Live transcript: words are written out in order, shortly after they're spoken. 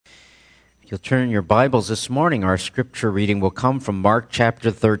You'll turn your Bibles this morning. Our scripture reading will come from Mark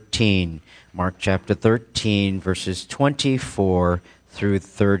chapter 13. Mark chapter 13, verses 24 through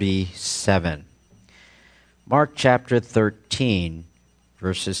 37. Mark chapter 13,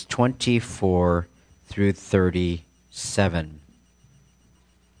 verses 24 through 37.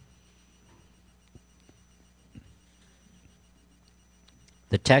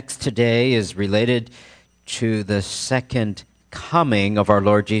 The text today is related to the second coming of our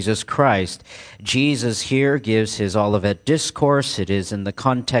Lord Jesus Christ. Jesus here gives his Olivet Discourse. It is in the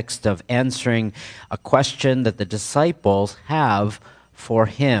context of answering a question that the disciples have for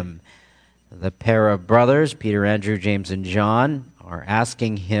him. The pair of brothers, Peter, Andrew, James, and John, are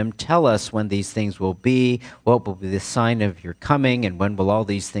asking him, tell us when these things will be, what will be the sign of your coming, and when will all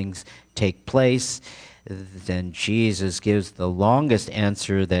these things take place? Then Jesus gives the longest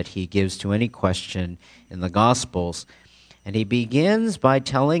answer that he gives to any question in the Gospels. And he begins by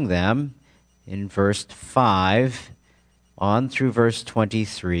telling them in verse 5 on through verse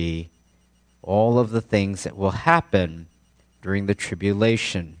 23 all of the things that will happen during the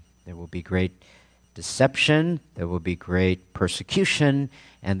tribulation. There will be great deception, there will be great persecution,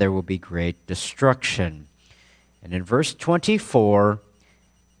 and there will be great destruction. And in verse 24,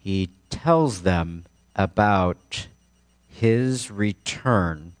 he tells them about his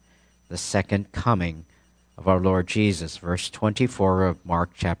return, the second coming of our Lord Jesus. Verse 24 of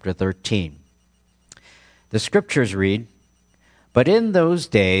Mark chapter 13. The scriptures read, "But in those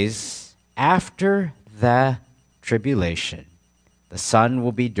days, after the tribulation, the sun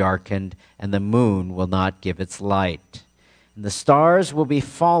will be darkened, and the moon will not give its light, and the stars will be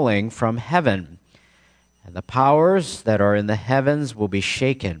falling from heaven, and the powers that are in the heavens will be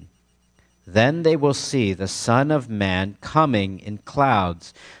shaken. Then they will see the Son of Man coming in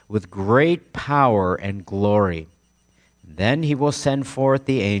clouds with great power and glory. Then he will send forth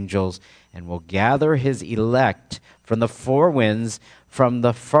the angels and will gather his elect from the four winds, from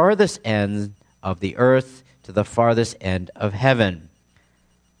the farthest end of the earth to the farthest end of heaven.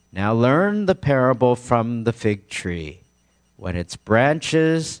 Now learn the parable from the fig tree. When its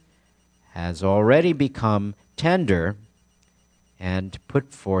branches has already become tender and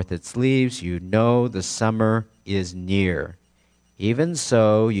put forth its leaves, you know the summer is near. Even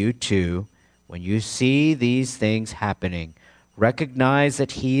so, you too, when you see these things happening, recognize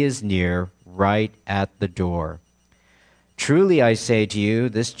that he is near, right at the door. Truly I say to you,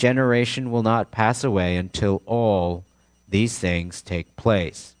 this generation will not pass away until all these things take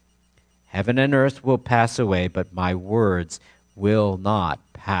place. Heaven and earth will pass away, but my words will not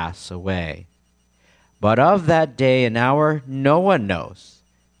pass away. But of that day and hour no one knows,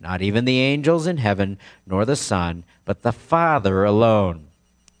 not even the angels in heaven, nor the Son, but the Father alone.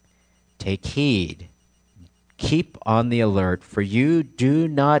 Take heed, keep on the alert, for you do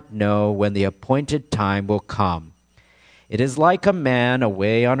not know when the appointed time will come. It is like a man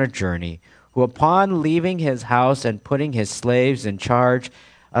away on a journey, who upon leaving his house and putting his slaves in charge,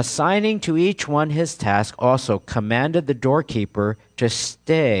 assigning to each one his task, also commanded the doorkeeper to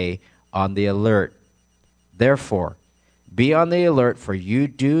stay on the alert. Therefore, be on the alert, for you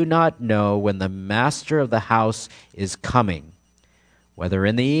do not know when the master of the house is coming, whether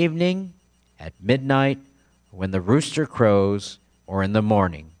in the evening, at midnight, when the rooster crows, or in the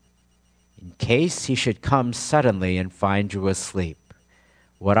morning, in case he should come suddenly and find you asleep.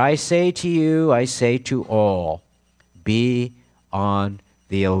 What I say to you, I say to all, be on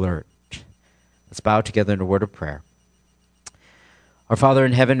the alert." Let's bow together in a word of prayer. Our Father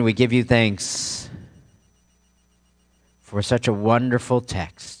in heaven, we give you thanks for such a wonderful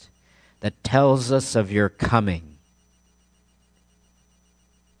text that tells us of your coming.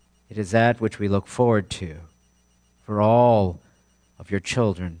 It is that which we look forward to. For all of your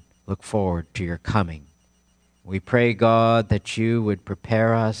children look forward to your coming. We pray, God, that you would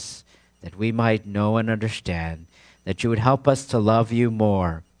prepare us, that we might know and understand, that you would help us to love you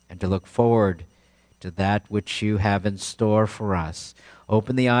more and to look forward to that which you have in store for us.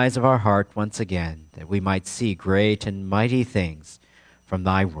 Open the eyes of our heart once again, that we might see great and mighty things from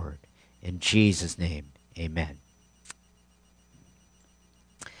thy word. In Jesus' name, amen.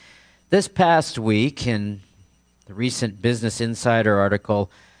 This past week, in the recent Business Insider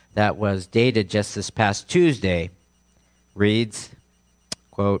article that was dated just this past Tuesday, reads,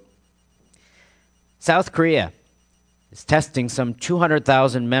 quote, "South Korea is testing some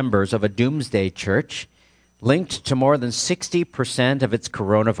 200,000 members of a doomsday church linked to more than 60% of its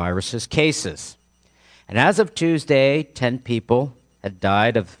coronavirus cases. And as of Tuesday, 10 people had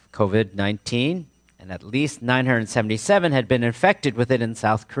died of COVID-19, and at least 977 had been infected with it in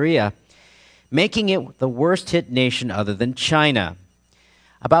South Korea, making it the worst-hit nation other than China.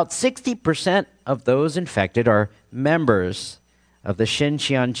 About 60% of those infected are members of the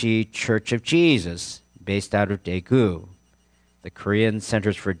Shincheonji Church of Jesus, based out of Daegu. The Korean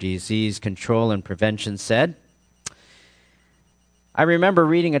Centers for Disease Control and Prevention said, I remember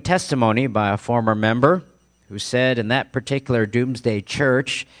reading a testimony by a former member who said in that particular doomsday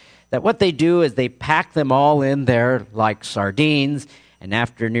church that what they do is they pack them all in there like sardines, and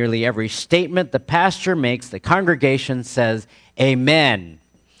after nearly every statement the pastor makes, the congregation says, Amen,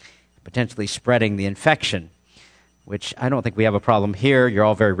 potentially spreading the infection, which I don't think we have a problem here. You're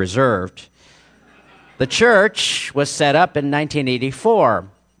all very reserved. The church was set up in 1984,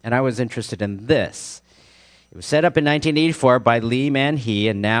 and I was interested in this. It was set up in 1984 by Lee Man-hee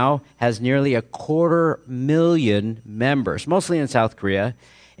and now has nearly 250,000 members, mostly in South Korea.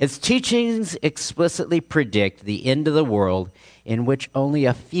 Its teachings explicitly predict the end of the world in which only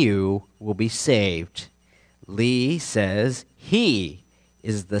a few will be saved. Lee says he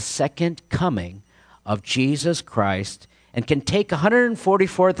is the second coming of Jesus Christ and can take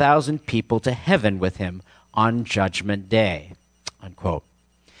 144,000 people to heaven with him on Judgment Day, unquote.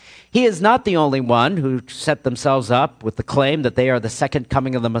 He is not the only one who set themselves up with the claim that they are the second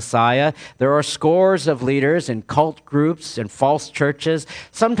coming of the Messiah. There are scores of leaders in cult groups and false churches.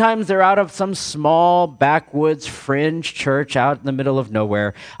 Sometimes they're out of some small backwoods fringe church out in the middle of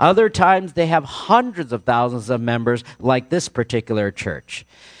nowhere. Other times they have hundreds of thousands of members like this particular church.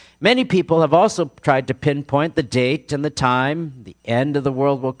 Many people have also tried to pinpoint the date and the time the end of the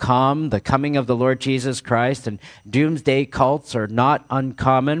world will come, the coming of the Lord Jesus Christ, and doomsday cults are not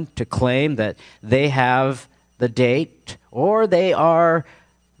uncommon to claim that they have the date or they are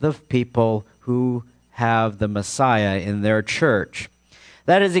the people who have the Messiah in their church.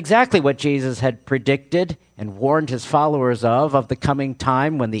 That is exactly what Jesus had predicted and warned his followers of the coming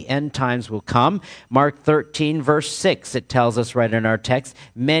time when the end times will come. Mark 13, verse 6, it tells us right in our text,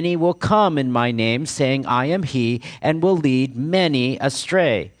 many will come in my name, saying, I am he, and will lead many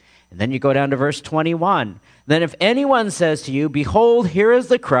astray. And then you go down to verse 21. Then if anyone says to you, behold, here is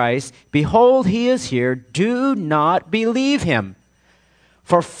the Christ, behold, he is here, do not believe him.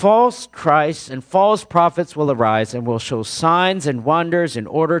 For false Christs and false prophets will arise and will show signs and wonders in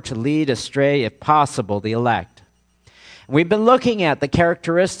order to lead astray, if possible, the elect. We've been looking at the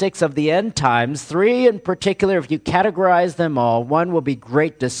characteristics of the end times, 3 in particular, if you categorize them all. 1 will be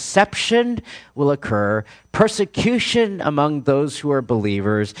great deception will occur, persecution among those who are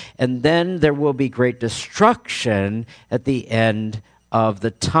believers, and then there will be great destruction at the end of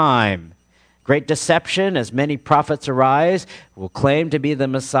the time. Great deception, as many prophets arise, will claim to be the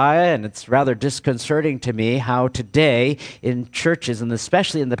Messiah, and it's rather disconcerting to me how today in churches, and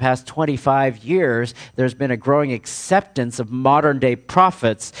especially in the past 25 years, there's been a growing acceptance of modern-day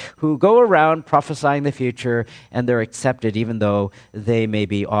prophets who go around prophesying the future, and they're accepted even though they may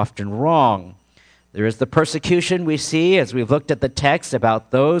be often wrong. There is the persecution we see as we've looked at the text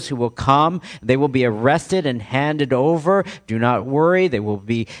about those who will come. They will be arrested and handed over. Do not worry. They will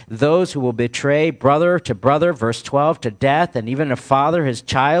be those who will betray brother to brother, verse 12, to death. And even a father, his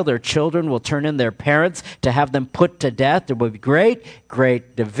child or children will turn in their parents to have them put to death. There will be great,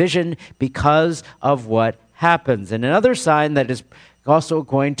 great division because of what happens. And another sign that is also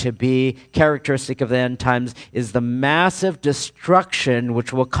going to be characteristic of the end times is the massive destruction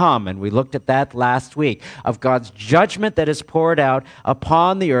which will come. And we looked at that last week, of God's judgment that is poured out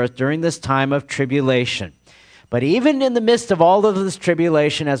upon the earth during this time of tribulation. But even in the midst of all of this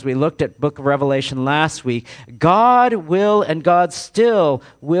tribulation, as we looked at book of Revelation last week, God will and God still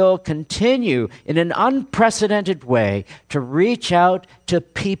will continue in an unprecedented way to reach out to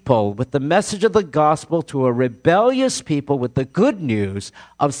people with the message of the gospel, to a rebellious people with the good news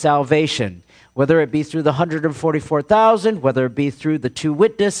of salvation. Whether it be through the 144,000, whether it be through the 2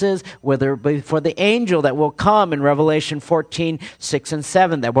 witnesses, whether it be for the angel that will come in Revelation 14, 6 and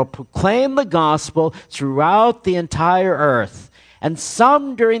 7, that will proclaim the gospel throughout the entire earth. And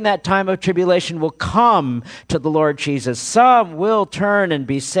some during that time of tribulation will come to the Lord Jesus. Some will turn and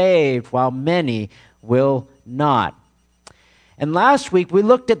be saved, while many will not. And last week, we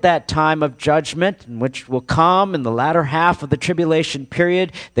looked at that time of judgment, which will come in the latter half of the tribulation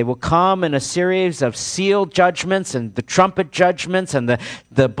period. They will come in a series of sealed judgments and the trumpet judgments, and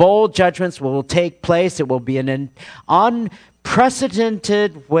the bowl judgments will take place. It will be an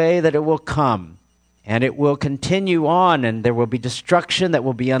unprecedented way that it will come. And it will continue on, and there will be destruction that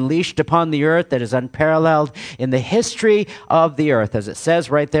will be unleashed upon the earth that is unparalleled in the history of the earth. As it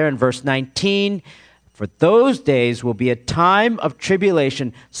says right there in verse 19, for those days will be a time of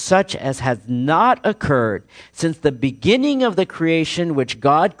tribulation such as has not occurred since the beginning of the creation which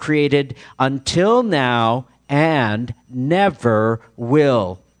God created until now, and never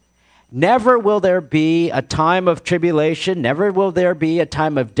will Never will there be a time of tribulation. Never will there be a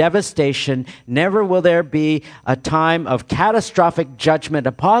time of devastation. Never will there be a time of catastrophic judgment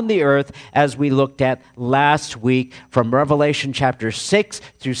upon the earth, as we looked at last week from Revelation chapter 6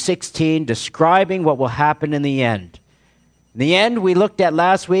 through 16, describing what will happen in the end. In the end, we looked at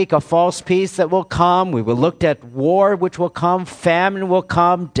last week a false peace that will come. We looked at war which will come, famine will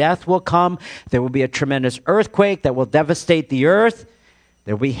come, death will come. There will be a tremendous earthquake that will devastate the earth.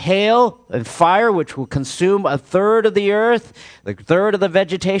 There will be hail and fire which will consume a third of the earth. A third of the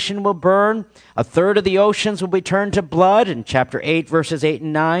vegetation will burn. A third of the oceans will be turned to blood in chapter 8, verses 8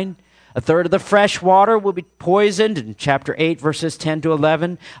 and 9. A third of the fresh water will be poisoned in chapter 8, verses 10 to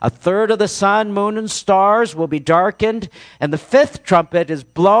 11. A third of the sun, moon, and stars will be darkened. And the fifth trumpet is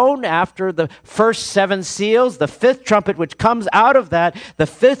blown after the first 7 seals. The fifth trumpet which comes out of that, the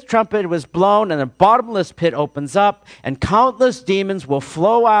fifth trumpet was blown, and a bottomless pit opens up, and countless demons will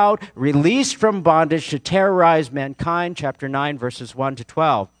flow out, released from bondage to terrorize mankind. Chapter 9, verses 1 to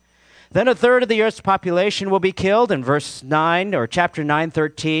 12. Then a third of the earth's population will be killed in verse 9, or chapter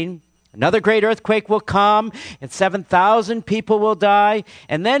 9:13. Another great earthquake will come, and 7,000 people will die.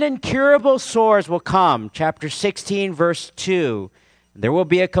 And then incurable sores will come. Chapter 16, verse 2. There will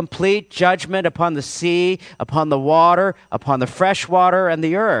be a complete judgment upon the sea, upon the water, upon the fresh water, and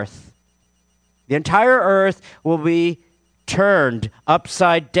the earth. The entire earth will be turned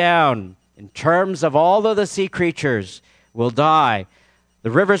upside down in terms of all of the sea creatures will die.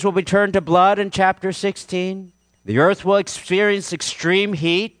 The rivers will be turned to blood in chapter 16. The earth will experience extreme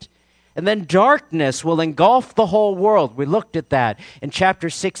heat. And then darkness will engulf the whole world. We looked at that in chapter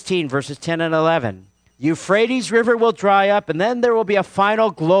 16, verses 10 and 11. The Euphrates River will dry up, and then there will be a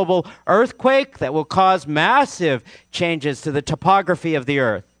final global earthquake that will cause massive changes to the topography of the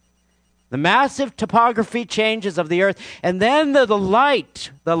earth. The massive topography changes of the earth. And then the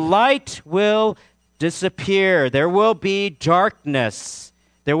light will disappear. There will be darkness.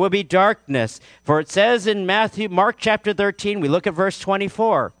 There will be darkness. For it says in Mark chapter 13, we look at verse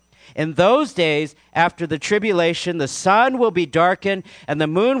 24. In those days, after the tribulation, the sun will be darkened, and the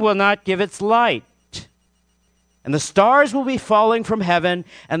moon will not give its light. And the stars will be falling from heaven,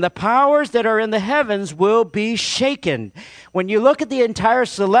 and the powers that are in the heavens will be shaken. When you look at the entire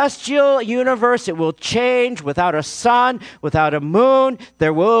celestial universe, it will change without a sun, without a moon.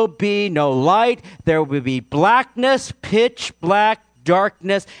 There will be no light. There will be blackness, pitch black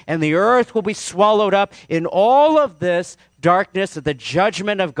darkness, and the earth will be swallowed up in all of this darkness of the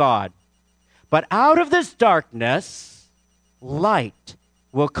judgment of God. But out of this darkness, light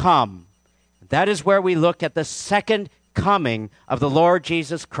will come. That is where we look at the second coming of the Lord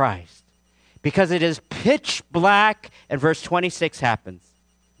Jesus Christ. Because it is pitch black, and verse 26 happens.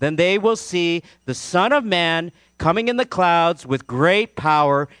 Then they will see the Son of Man coming in the clouds with great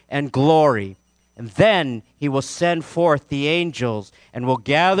power and glory. And then he will send forth the angels and will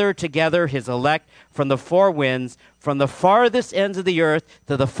gather together his elect from the four winds, from the farthest ends of the earth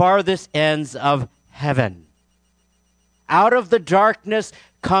to the farthest ends of heaven. Out of the darkness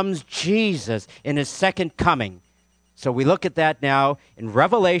comes Jesus in his second coming. So we look at that now in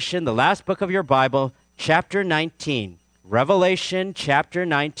Revelation, the last book of your Bible, chapter 19. Revelation chapter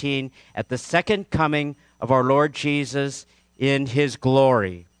 19, at the second coming of our Lord Jesus in his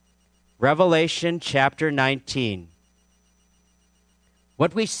glory. Revelation chapter 19.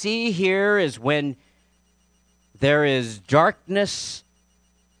 What we see here is when there is darkness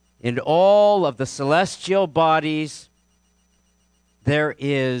in all of the celestial bodies, there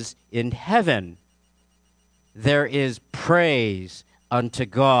is in heaven, there is praise unto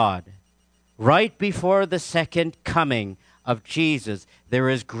God. Right before the second coming of Jesus, there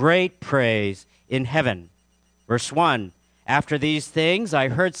is great praise in heaven. Verse 1. After these things, I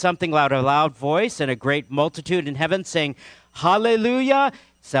heard something like a loud voice and a great multitude in heaven saying, Hallelujah!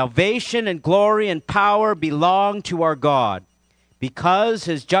 Salvation and glory and power belong to our God, because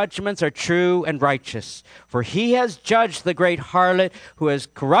his judgments are true and righteous. For he has judged the great harlot who has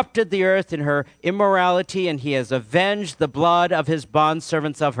corrupted the earth in her immorality, and he has avenged the blood of his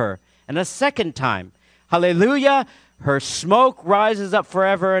bondservants of her. And a second time, Hallelujah! Her smoke rises up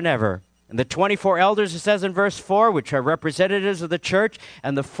forever and ever. And the 24 elders, it says in verse 4, which are representatives of the church,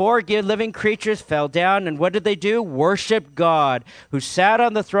 and the 4 living creatures fell down, and what did they do? Worship God, who sat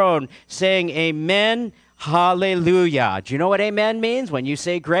on the throne, saying, Amen, Hallelujah. Do you know what amen means? When you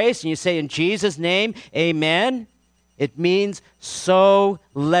say grace and you say in Jesus' name, amen, it means so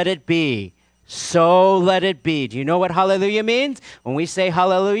let it be. So let it be. Do you know what hallelujah means? When we say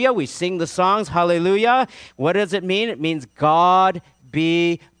hallelujah, we sing the songs, hallelujah. What does it mean? It means God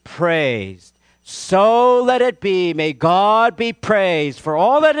be praised. So let it be. May God be praised for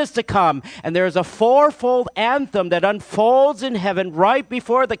all that is to come. And there is a fourfold anthem that unfolds in heaven right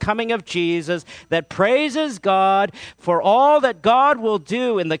before the coming of Jesus that praises God for all that God will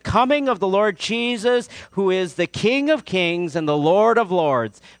do in the coming of the Lord Jesus, who is the King of kings and the Lord of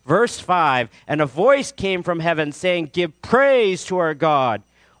lords. Verse 5, and a voice came from heaven saying, give praise to our God,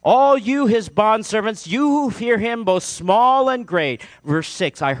 all you his bondservants, you who fear him, both small and great. Verse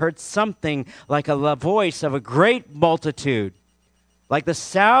 6, I heard something like a voice of a great multitude, like the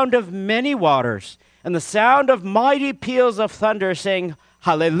sound of many waters, and the sound of mighty peals of thunder, saying,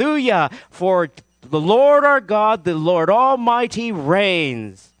 Hallelujah, for the Lord our God, the Lord Almighty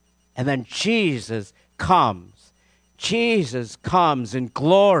reigns. And then Jesus comes. Jesus comes in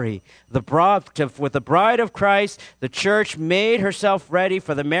glory. With the bride of Christ, the church made herself ready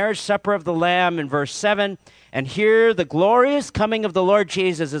for the marriage supper of the Lamb in verse 7. And here the glorious coming of the Lord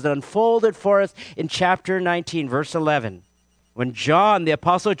Jesus is unfolded for us in chapter 19, verse 11. When John, the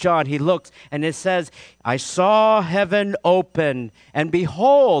Apostle John, he looks and it says, I saw heaven open, and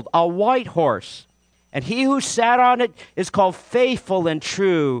behold, a white horse. And he who sat on it is called Faithful and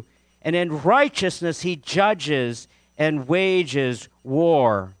True, and in righteousness he judges and wages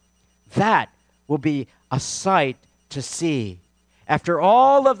war. That will be a sight to see. After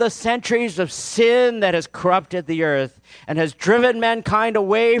all of the centuries of sin that has corrupted the earth and has driven mankind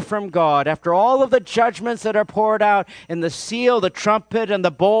away from God, after all of the judgments that are poured out in the seal, the trumpet, and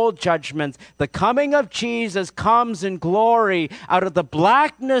the bowl judgments, the coming of Jesus comes in glory out of the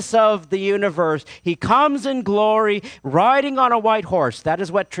blackness of the universe. He comes in glory riding on a white horse. That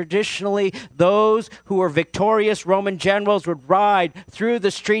is what traditionally those who were victorious Roman generals would ride through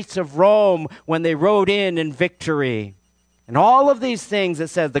the streets of Rome when they rode in victory. And all of these things, it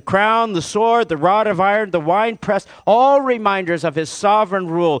says, the crown, the sword, the rod of iron, the winepress, all reminders of his sovereign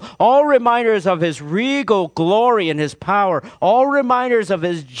rule, all reminders of his regal glory and his power, all reminders of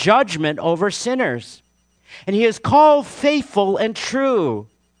his judgment over sinners. And he is called faithful and true,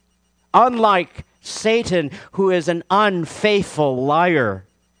 unlike Satan, who is an unfaithful liar.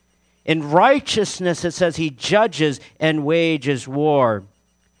 In righteousness, it says he judges and wages war.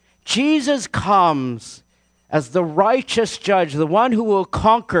 Jesus comes as the righteous judge, the one who will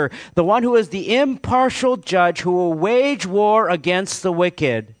conquer, the one who is the impartial judge who will wage war against the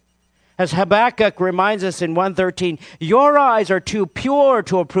wicked. As Habakkuk reminds us in 1:13, your eyes are too pure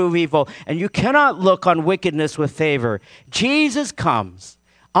to approve evil, and you cannot look on wickedness with favor. Jesus comes,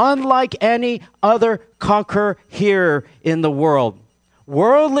 unlike any other conqueror here in the world.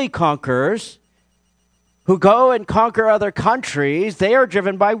 Worldly conquerors who go and conquer other countries, they are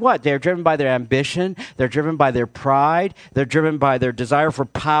driven by what? They are driven by their ambition. They're driven by their pride. They're driven by their desire for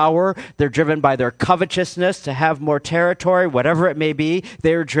power. They're driven by their covetousness to have more territory, whatever it may be.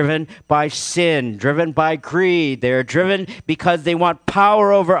 They are driven by sin, driven by greed. They are driven because they want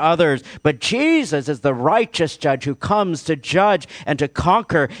power over others. But Jesus is the righteous judge who comes to judge and to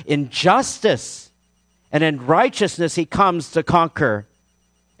conquer in justice. And in righteousness, he comes to conquer.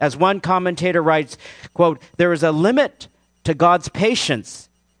 As one commentator writes, quote, there is a limit to God's patience.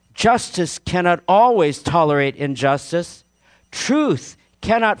 Justice cannot always tolerate injustice. Truth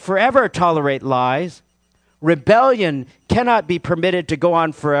cannot forever tolerate lies. Rebellion cannot be permitted to go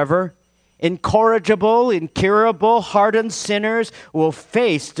on forever. Incorrigible, incurable, hardened sinners will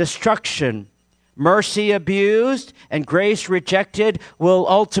face destruction. Mercy abused and grace rejected will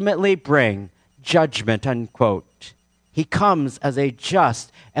ultimately bring judgment, unquote. He comes as a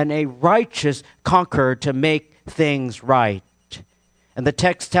just and a righteous conqueror to make things right. And the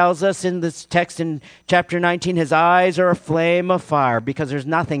text tells us in this text in chapter 19, his eyes are a flame of fire because there's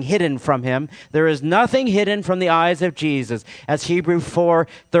nothing hidden from him. There is nothing hidden from the eyes of Jesus. As Hebrews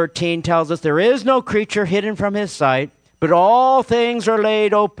 4:13 tells us, there is no creature hidden from his sight, but all things are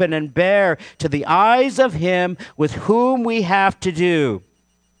laid open and bare to the eyes of him with whom we have to do.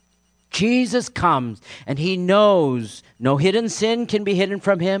 Jesus comes and he knows no hidden sin can be hidden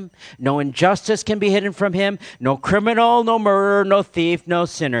from him. No injustice can be hidden from him. No criminal, no murderer, no thief, no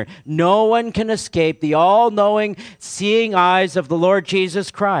sinner. No one can escape the all-knowing, seeing eyes of the Lord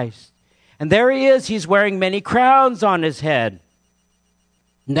Jesus Christ. And there he is. He's wearing many crowns on his head.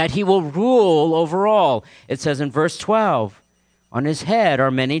 And that he will rule over all. It says in verse 12, on his head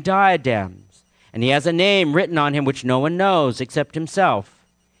are many diadems. And he has a name written on him which no one knows except himself.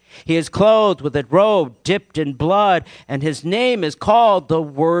 He is clothed with a robe dipped in blood, and his name is called the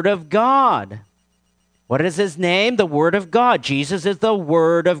Word of God. What is his name? The Word of God. Jesus is the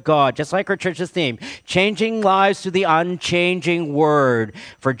Word of God, just like our church's theme, changing lives through the unchanging Word.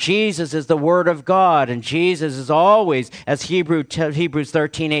 For Jesus is the Word of God, and Jesus is always, as Hebrews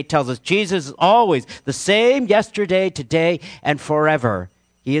 13:8 tells us, Jesus is always the same yesterday, today, and forever.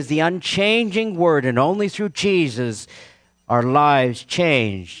 He is the unchanging Word, and only through Jesus our lives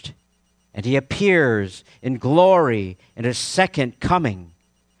changed. And he appears in glory in his second coming.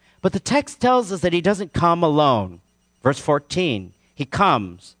 But the text tells us that he doesn't come alone. Verse 14, he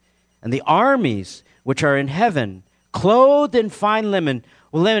comes, and the armies which are in heaven, clothed in fine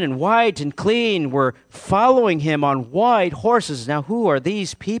linen, white and clean, were following him on white horses. Now, who are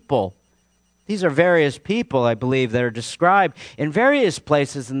these people? These are various people, I believe, that are described in various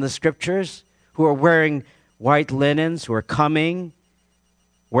places in the Scriptures, who are wearing white linens, who are coming,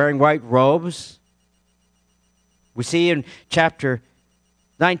 wearing white robes. We see in chapter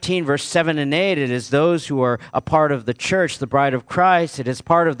 19, verse 7 and 8, it is those who are a part of the church, the bride of Christ. It is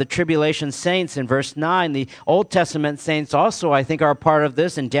part of the tribulation saints in verse 9. The Old Testament saints also, I think, are a part of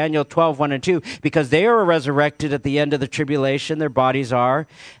this in Daniel 12, 1 and 2, because they are resurrected at the end of the tribulation, their bodies are.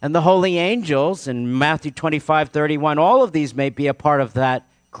 And the holy angels in Matthew 25, 31, all of these may be a part of that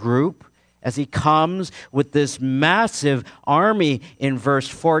group as he comes with this massive army in verse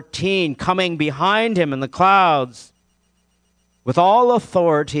 14, coming behind him in the clouds. With all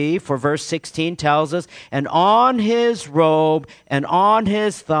authority, for verse 16 tells us, and on his robe and on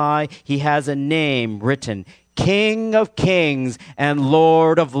his thigh he has a name written, King of Kings and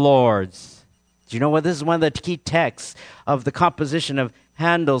Lord of Lords. Do you know what? This is one of the key texts of the composition of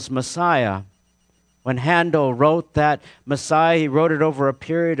Handel's Messiah. When Handel wrote that Messiah, he wrote it over a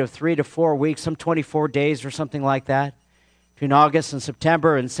period of 3 to 4 weeks, some 24 days or something like that. Between August and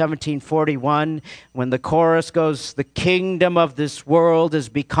September in 1741, when the chorus goes, the kingdom of this world has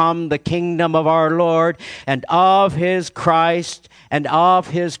become the kingdom of our Lord and of his Christ, and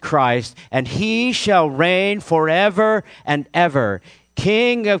he shall reign forever and ever.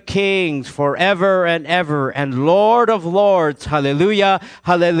 King of kings forever and ever, and Lord of lords, hallelujah,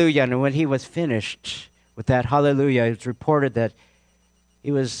 hallelujah. And when he was finished with that hallelujah, it's reported that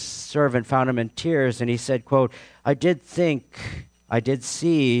his servant found him in tears, and he said, quote, I did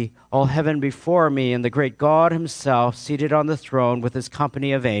see all heaven before me, and the great God himself seated on the throne with his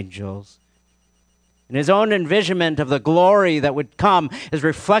company of angels. And his own envisionment of the glory that would come is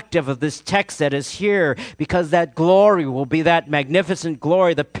reflective of this text that is here, because that glory will be that magnificent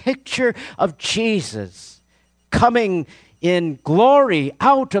glory, the picture of Jesus coming in glory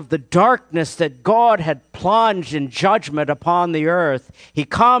out of the darkness that God had plunged in judgment upon the earth. He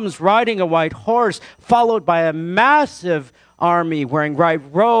comes riding a white horse, followed by a massive army wearing white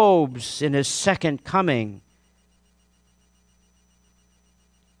robes in his second coming.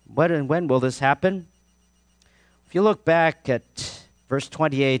 When will this happen? If you look back at verse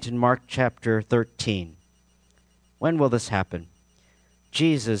 28 in Mark chapter 13, when will this happen?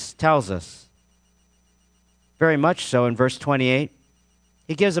 Jesus tells us, very much so in verse 28,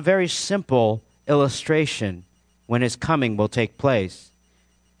 he gives a very simple illustration when his coming will take place.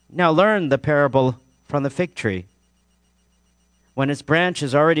 Now learn the parable from the fig tree. When its branch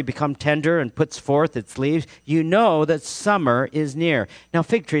has already become tender and puts forth its leaves, you know that summer is near. Now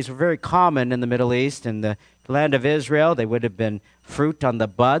fig trees were very common in the Middle East. In the land of Israel, they would have been fruit on the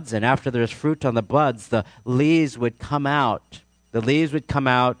buds, and after there's fruit on the buds, the leaves would come out. The leaves would come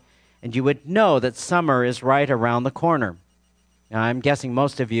out, and you would know that summer is right around the corner. Now, I'm guessing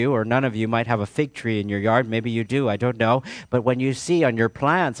most of you or none of you might have a fig tree in your yard. Maybe you do, I don't know. But when you see on your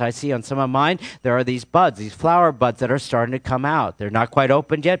plants, I see on some of mine, there are these buds, these flower buds that are starting to come out. They're not quite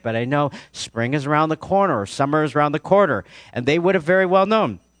opened yet, but I know spring is around the corner or summer is around the corner. And they would have very well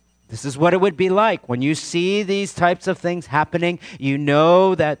known. This is what it would be like. When you see these types of things happening, you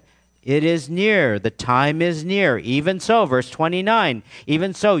know that it is near. The time is near. Even so, verse 29,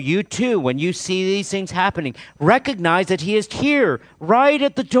 even so, you too, when you see these things happening, recognize that he is here, right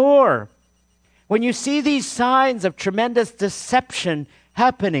at the door. When you see these signs of tremendous deception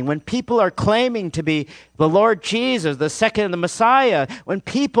happening, when people are claiming to be the Lord Jesus, the second the Messiah, when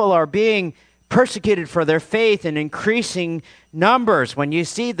people are being persecuted for their faith in increasing numbers, when you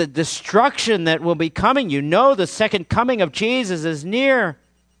see the destruction that will be coming, you know the second coming of Jesus is near.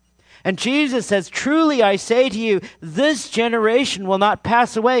 And Jesus says, truly I say to you, this generation will not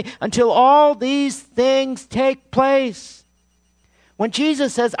pass away until all these things take place. When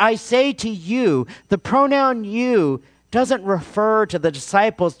Jesus says, I say to you, the pronoun you doesn't refer to the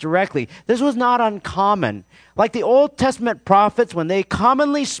disciples directly. This was not uncommon. Like the Old Testament prophets, when they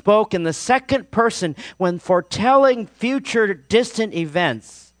commonly spoke in the second person when foretelling future distant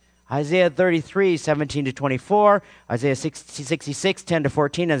events, Isaiah 33, 17 to 24, Isaiah 66, 10 to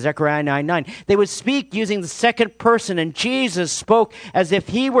 14, and Zechariah 9, 9. They would speak using the second person, and Jesus spoke as if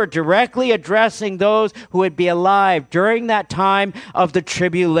he were directly addressing those who would be alive during that time of the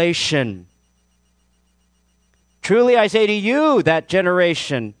tribulation. Truly I say to you, that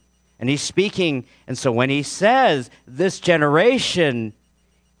generation, and he's speaking, and so when he says this generation,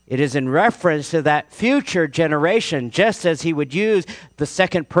 it is in reference to that future generation, just as he would use the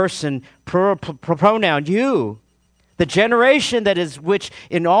second person pronoun, you. The generation that is which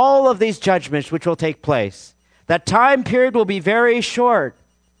in all of these judgments which will take place. That time period will be very short.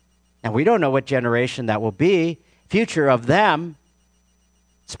 And we don't know what generation that will be. Future of them.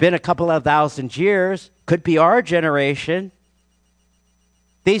 It's been a couple of thousand years. Could be our generation.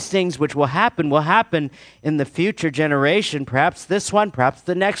 These things which will happen in the future generation, perhaps this one, perhaps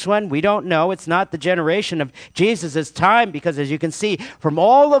the next one. We don't know. It's not the generation of Jesus' time, because as you can see, from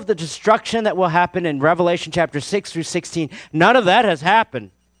all of the destruction that will happen in Revelation chapter 6 through 16, none of that has happened.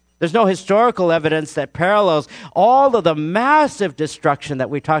 There's no historical evidence that parallels all of the massive destruction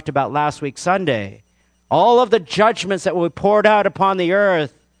that we talked about last week Sunday. All of the judgments that will be poured out upon the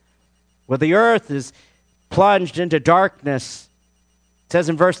earth, where the earth is plunged into darkness. It says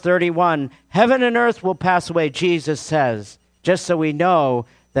in verse 31, heaven and earth will pass away, Jesus says, just so we know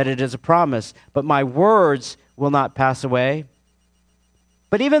that it is a promise. But my words will not pass away.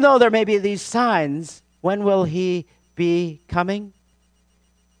 But even though there may be these signs, when will he be coming?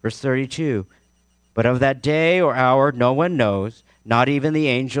 Verse 32, but of that day or hour no one knows, not even the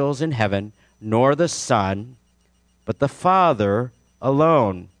angels in heaven, nor the Son, but the Father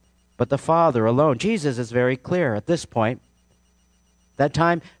alone. But the Father alone. Jesus is very clear at this point. That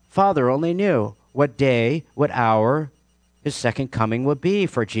time, Father only knew what day, what hour his second coming would be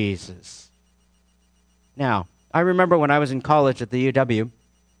for Jesus. Now, I remember when I was in college at the UW,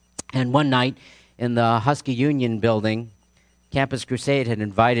 and one night in the Husky Union building, Campus Crusade had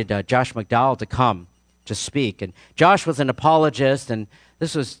invited Josh McDowell to come to speak. And Josh was an apologist, and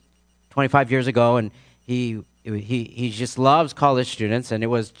this was 25 years ago, and he just loves college students, and it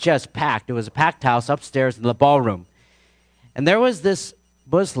was just packed. It was a packed house upstairs in the ballroom. And there was this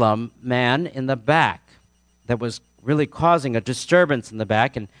Muslim man in the back that was really causing a disturbance in the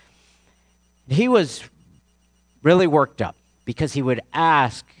back. And he was really worked up because he would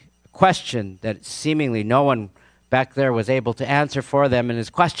ask a question that seemingly no one back there was able to answer for them. And his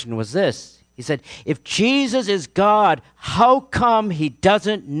question was this. He said, if Jesus is God, how come he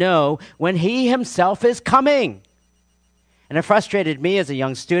doesn't know when he himself is coming? And it frustrated me as a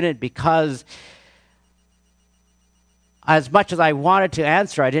young student because as much as I wanted to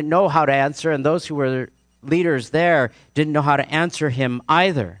answer, I didn't know how to answer, and those who were leaders there didn't know how to answer him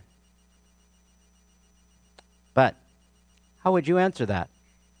either. But how would you answer that?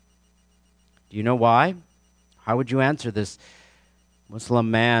 Do you know why? How would you answer this Muslim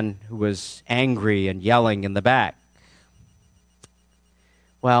man who was angry and yelling in the back?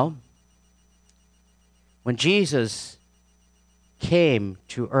 Well, when Jesus came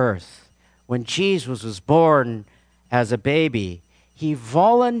to earth, when Jesus was born as a baby, he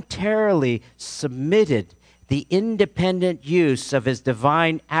voluntarily submitted the independent use of his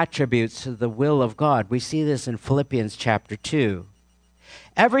divine attributes to the will of God. We see this in Philippians chapter 2.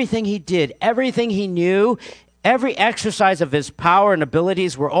 Everything he did, everything he knew, every exercise of his power and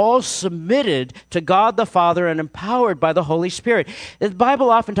abilities were all submitted to God the Father and empowered by the Holy Spirit. The Bible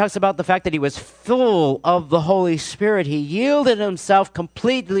often talks about the fact that he was full of the Holy Spirit. He yielded himself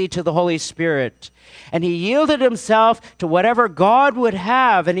completely to the Holy Spirit. And he yielded himself to whatever God would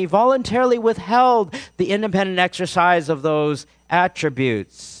have, and he voluntarily withheld the independent exercise of those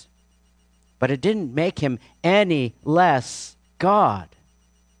attributes. But it didn't make him any less God.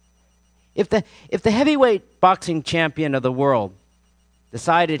 If the heavyweight boxing champion of the world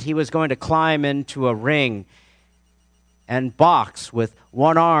decided he was going to climb into a ring and box with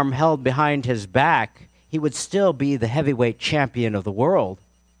one arm held behind his back, he would still be the heavyweight champion of the world.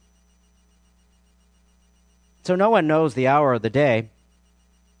 So no one knows the hour of the day,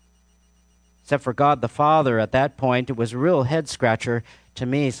 except for God the Father. At that point, it was a real head-scratcher to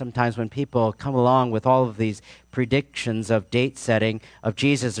me sometimes when people come along with all of these predictions of date setting of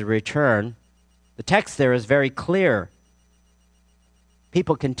Jesus' return. The text there is very clear.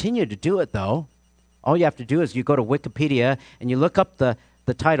 People continue to do it, though. All you have to do is you go to Wikipedia and you look up the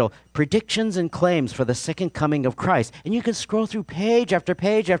the title, Predictions and Claims for the Second Coming of Christ. And you can scroll through page after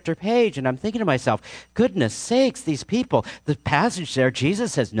page after page, and I'm thinking to myself, goodness sakes, these people, the passage there,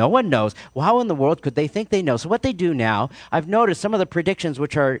 Jesus says no one knows. Well, how in the world could they think they know? So what they do now, I've noticed some of the predictions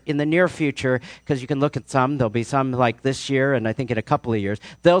which are in the near future, because you can look at some, there'll be some like this year, and I think in a couple of years,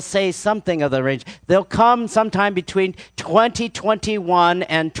 they'll say something of the range. They'll come sometime between 2021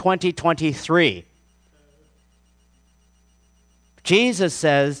 and 2023. Jesus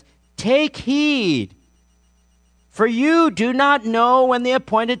says, take heed, for you do not know when the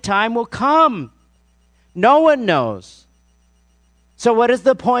appointed time will come. No one knows. So what is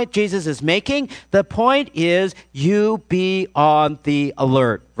the point Jesus is making? The point is you be on the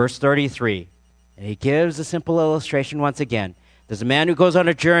alert. Verse 33. And he gives a simple illustration once again. There's a man who goes on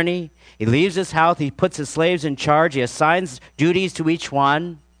a journey. He leaves his house. He puts his slaves in charge. He assigns duties to each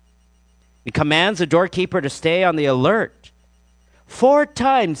one. He commands the doorkeeper to stay on the alert. 4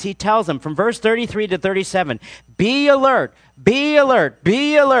 times he tells them from verse 33 to 37, be alert, be alert,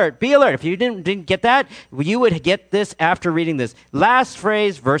 be alert, be alert. If you didn't get that, you would get this after reading this. Last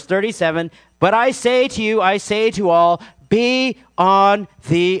phrase, verse 37, but I say to you, I say to all, be on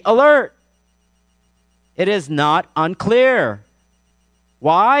the alert. It is not unclear.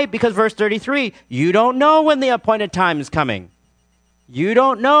 Why? Because verse 33, you don't know when the appointed time is coming. You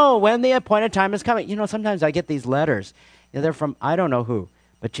don't know when the appointed time is coming. You know, sometimes I get these letters. They're from I don't know who.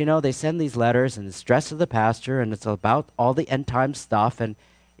 But, they send these letters, and it's addressed to the pastor, and it's about all the end-time stuff. And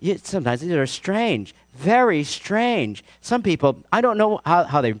sometimes these are strange, very strange. Some people, I don't know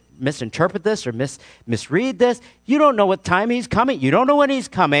how they misinterpret this or misread this. You don't know what time he's coming. You don't know when he's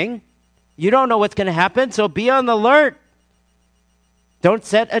coming. You don't know what's going to happen, so be on the alert. Don't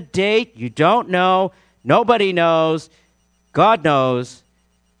set a date. You don't know. Nobody knows. God knows.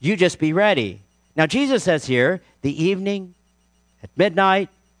 You just be ready. Now, Jesus says here, the evening, at midnight,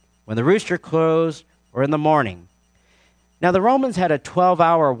 when the rooster crows, or in the morning. Now, the Romans had a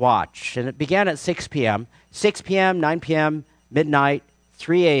 12-hour watch, and it began at 6 p.m., 6 p.m., 9 p.m., midnight,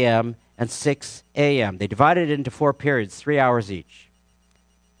 3 a.m., and 6 a.m. They divided it into 4 periods, 3 hours each.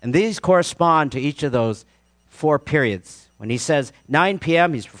 And these correspond to each of those 4 periods. When he says 9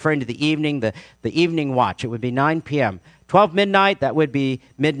 p.m., he's referring to the evening, the evening watch. It would be 9 p.m. 12 midnight, that would be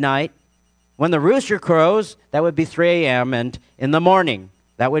midnight. When the rooster crows, that would be 3 a.m., and in the morning,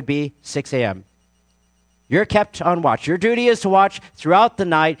 that would be 6 a.m. You're kept on watch. Your duty is to watch throughout the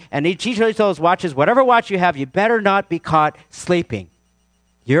night, and each of those watches, whatever watch you have, you better not be caught sleeping.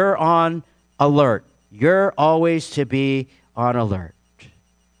 You're on alert. You're always to be on alert.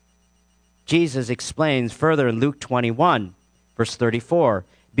 Jesus explains further in Luke 21, verse 34,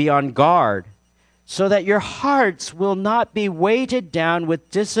 be on guard, so that your hearts will not be weighted down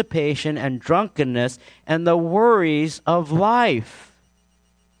with dissipation and drunkenness and the worries of life.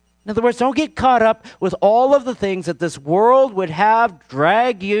 In other words, don't get caught up with all of the things that this world would have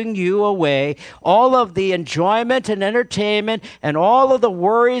dragging you away, all of the enjoyment and entertainment, and all of the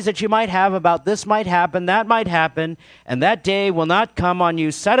worries that you might have about this might happen, that might happen, and that day will not come on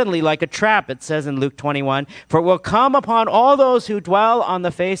you suddenly like a trap, it says in Luke 21, for it will come upon all those who dwell on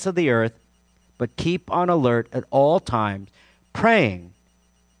the face of the earth. But keep on alert at all times, praying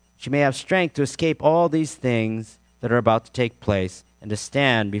that you may have strength to escape all these things that are about to take place and to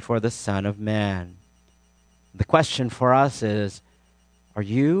stand before the Son of Man. The question for us is, are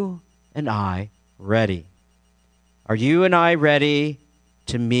you and I ready? Are you and I ready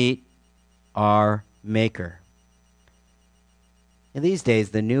to meet our Maker? In these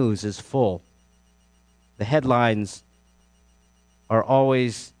days, the news is full. The headlines are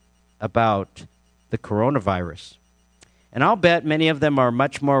always about the coronavirus. And I'll bet many of them are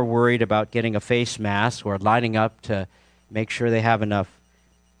much more worried about getting a face mask or lining up to make sure they have enough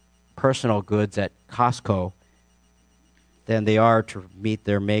personal goods at Costco than they are to meet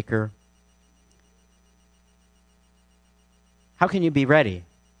their Maker. How can you be ready?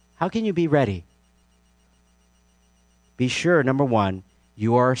 How can you be ready? Be sure, number one,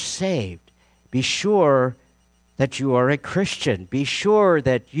 you are saved. Be sure that you are a Christian. Be sure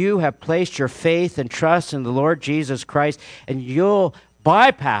that you have placed your faith and trust in the Lord Jesus Christ, and you'll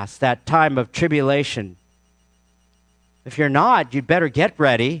bypass that time of tribulation. If you're not, you'd better get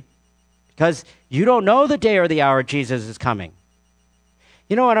ready, because you don't know the day or the hour Jesus is coming.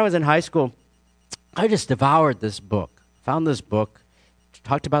 You know, when I was in high school, I just devoured this book. Found this book,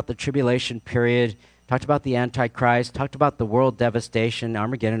 talked about the tribulation period, talked about the Antichrist, talked about the world devastation,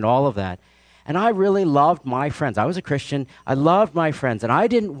 Armageddon, all of that. And I really loved my friends. I was a Christian. I loved my friends. And I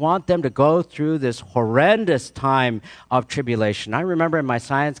didn't want them to go through this horrendous time of tribulation. I remember in my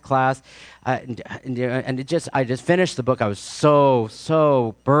science class, I just finished the book. I was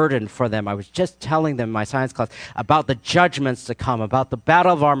so burdened for them. I was just telling them in my science class about the judgments to come, about the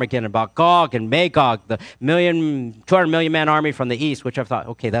Battle of Armageddon, about Gog and Magog, the 200 million man army from the east, which I thought,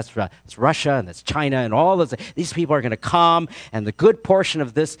 okay, that's Russia and that's China and all this. These people are going to come, and the good portion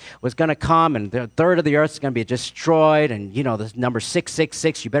of this was going to come, and the third of the earth is going to be destroyed, and this number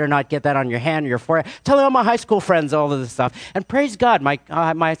 666, you better not get that on your hand or your forehead. Telling all my high school friends all of this stuff. And praise God,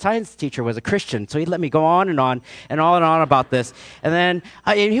 my science teacher was a Christian, so he let me go on and on about this. And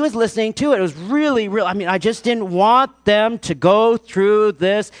then he was listening to it. It was really, I just didn't want them to go through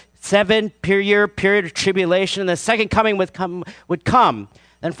this 7-year period of tribulation, and the second coming would come.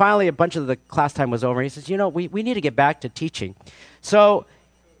 Then finally, a bunch of the class time was over, and he says, we need to get back to teaching. So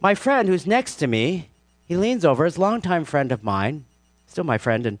my friend who's next to me, he leans over, his longtime friend of mine, still my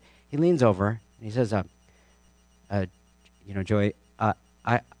friend, and he leans over, and he says, Joey,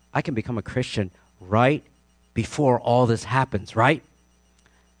 I can become a Christian right before all this happens, right?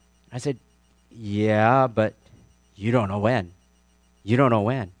 I said, yeah, but you don't know when. You don't know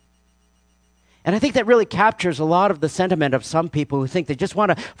when. And I think that really captures a lot of the sentiment of some people who think they just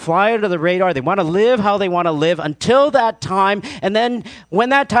want to fly under the radar. They want to live how they want to live until that time. And then when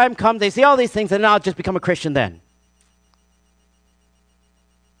that time comes, they see all these things, and then I'll just become a Christian then.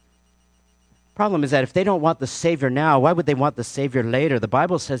 Problem is that if they don't want the Savior now, why would they want the Savior later? The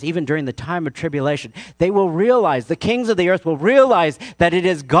Bible says even during the time of tribulation, they will realize, the kings of the earth will realize that it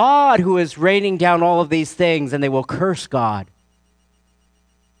is God who is raining down all of these things, and they will curse God.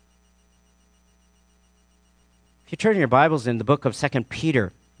 If you turn your Bibles in the book of 2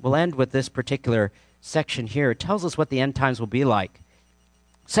 Peter, we'll end with this particular section here. It tells us what the end times will be like.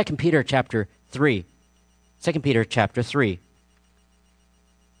 2 Peter chapter 3. 2 Peter chapter 3.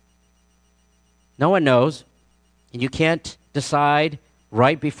 No one knows, and you can't decide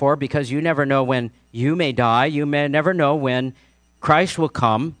right before, because you never know when you may die. You may never know when Christ will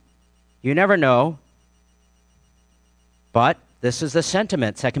come. You never know. But this is the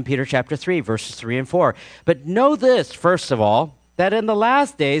sentiment, 2 Peter chapter 3, verses 3 and 4. But know this, first of all, that in the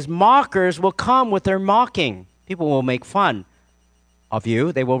last days mockers will come with their mocking. People will make fun of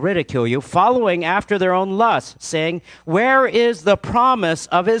you. They will ridicule you, following after their own lusts, saying, where is the promise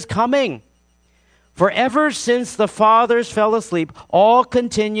of his coming? For ever since the fathers fell asleep, all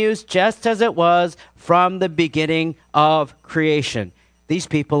continues just as it was from the beginning of creation. These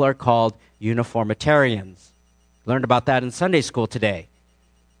people are called uniformitarians. Learned about that in Sunday school today.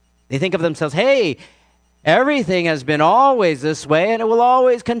 They think of themselves, hey, everything has been always this way, and it will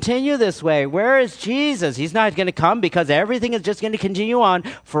always continue this way. Where is Jesus? He's not going to come because everything is just going to continue on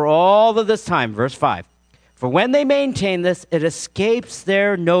for all of this time. Verse 5. For when they maintain this, it escapes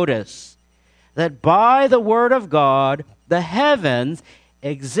their notice that by the word of God, the heavens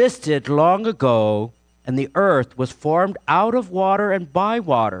existed long ago, and the earth was formed out of water and by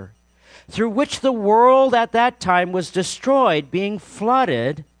water, through which the world at that time was destroyed, being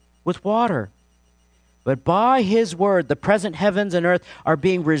flooded with water. But by his word, the present heavens and earth are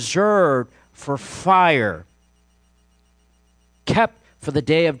being reserved for fire, kept for the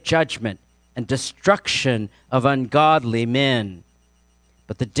day of judgment and destruction of ungodly men.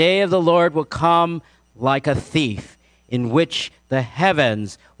 But the day of the Lord will come like a thief, in which the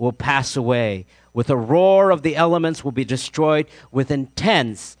heavens will pass away. With a roar of the elements will be destroyed with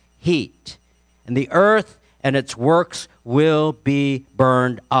intense heat. And the earth and its works will be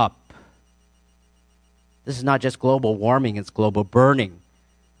burned up. This is not just global warming, it's global burning.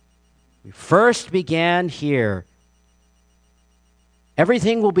 We first began here.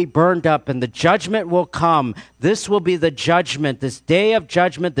 Everything will be burned up, and the judgment will come. This will be the judgment, this day of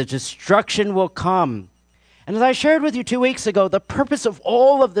judgment, the destruction will come. And as I shared with you 2 weeks ago, the purpose of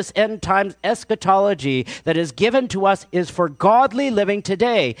all of this end times eschatology that is given to us is for godly living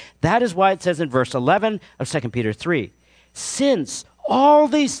today. That is why it says in verse 11 of 2 Peter 3, since all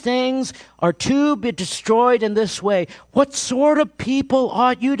these things are to be destroyed in this way, what sort of people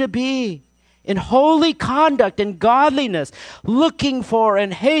ought you to be? In holy conduct and godliness, looking for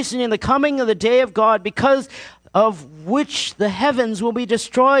and hastening the coming of the day of God, because of which the heavens will be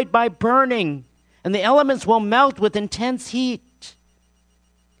destroyed by burning, and the elements will melt with intense heat.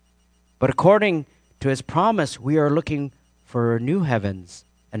 But according to his promise, we are looking for new heavens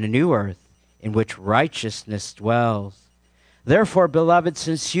and a new earth in which righteousness dwells. Therefore, beloved,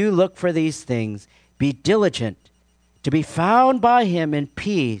 since you look for these things, be diligent to be found by him in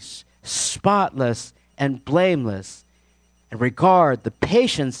peace, spotless and blameless, and regard the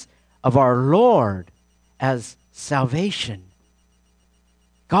patience of our Lord as salvation.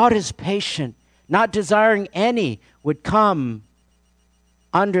 God is patient, not desiring any would come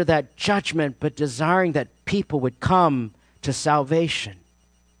under that judgment, but desiring that people would come to salvation.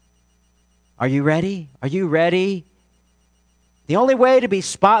 Are you ready? Are you ready? The only way to be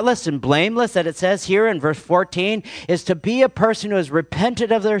spotless and blameless, that it says here in verse 14, is to be a person who has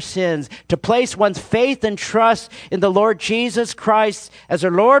repented of their sins, to place one's faith and trust in the Lord Jesus Christ as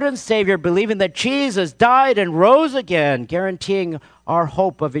their Lord and Savior, believing that Jesus died and rose again, guaranteeing our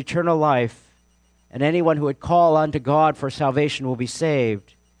hope of eternal life. And anyone who would call unto God for salvation will be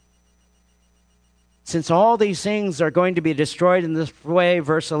saved. Since all these things are going to be destroyed in this way,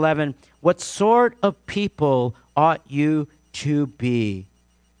 verse 11, what sort of people ought you to be?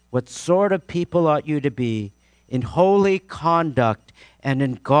 What sort of people ought you to be? In holy conduct and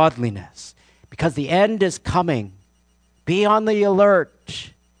in godliness. Because the end is coming. Be on the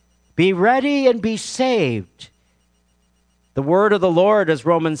alert. Be ready and be saved. The word of the Lord, as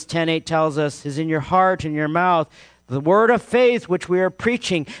Romans 10:8 tells us, is in your heart and your mouth. The word of faith which we are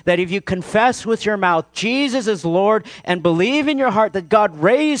preaching, that if you confess with your mouth Jesus is Lord and believe in your heart that God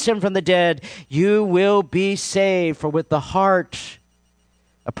raised him from the dead, you will be saved. For with the heart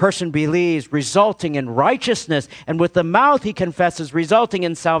a person believes, resulting in righteousness, and with the mouth he confesses, resulting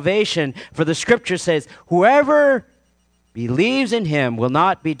in salvation. For the scripture says, whoever believes in him will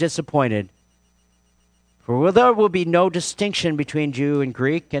not be disappointed. For there will be no distinction between Jew and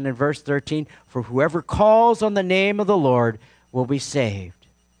Greek. And in verse 13, for whoever calls on the name of the Lord will be saved.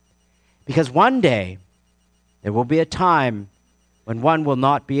 Because one day there will be a time when one will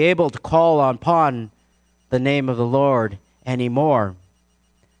not be able to call upon the name of the Lord anymore.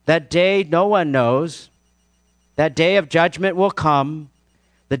 That day no one knows. That day of judgment will come.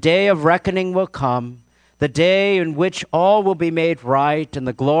 The day of reckoning will come. The day in which all will be made right, and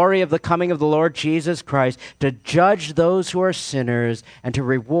the glory of the coming of the Lord Jesus Christ, to judge those who are sinners and to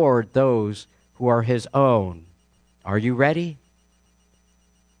reward those who are his own. Are you ready?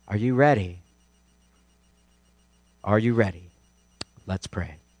 Are you ready? Are you ready? Let's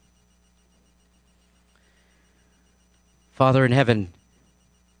pray. Father in heaven,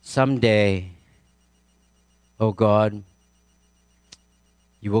 someday, O God,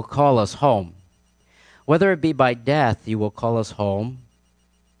 you will call us home. Whether it be by death, you will call us home,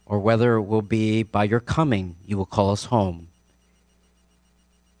 or whether it will be by your coming, you will call us home.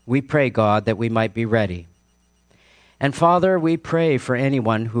 We pray, God, that we might be ready. And Father, we pray for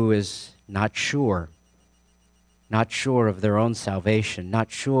anyone who is not sure of their own salvation,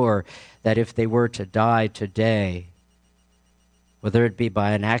 not sure that if they were to die today, whether it be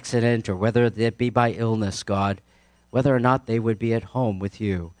by an accident or whether it be by illness, God, whether or not they would be at home with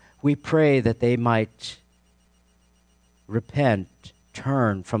you. We pray that they might repent,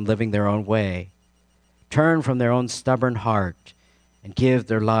 turn from living their own way, turn from their own stubborn heart, and give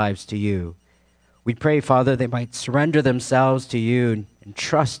their lives to you. We pray, Father, they might surrender themselves to you and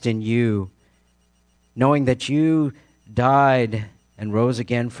trust in you, knowing that you died and rose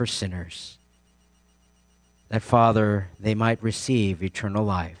again for sinners, that, Father, they might receive eternal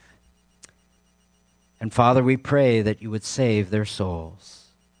life. And, Father, we pray that you would save their souls.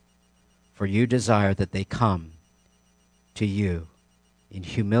 For you desire that they come to you in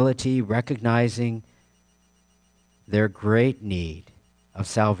humility, recognizing their great need of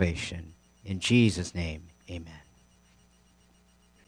salvation. In Jesus' name, amen.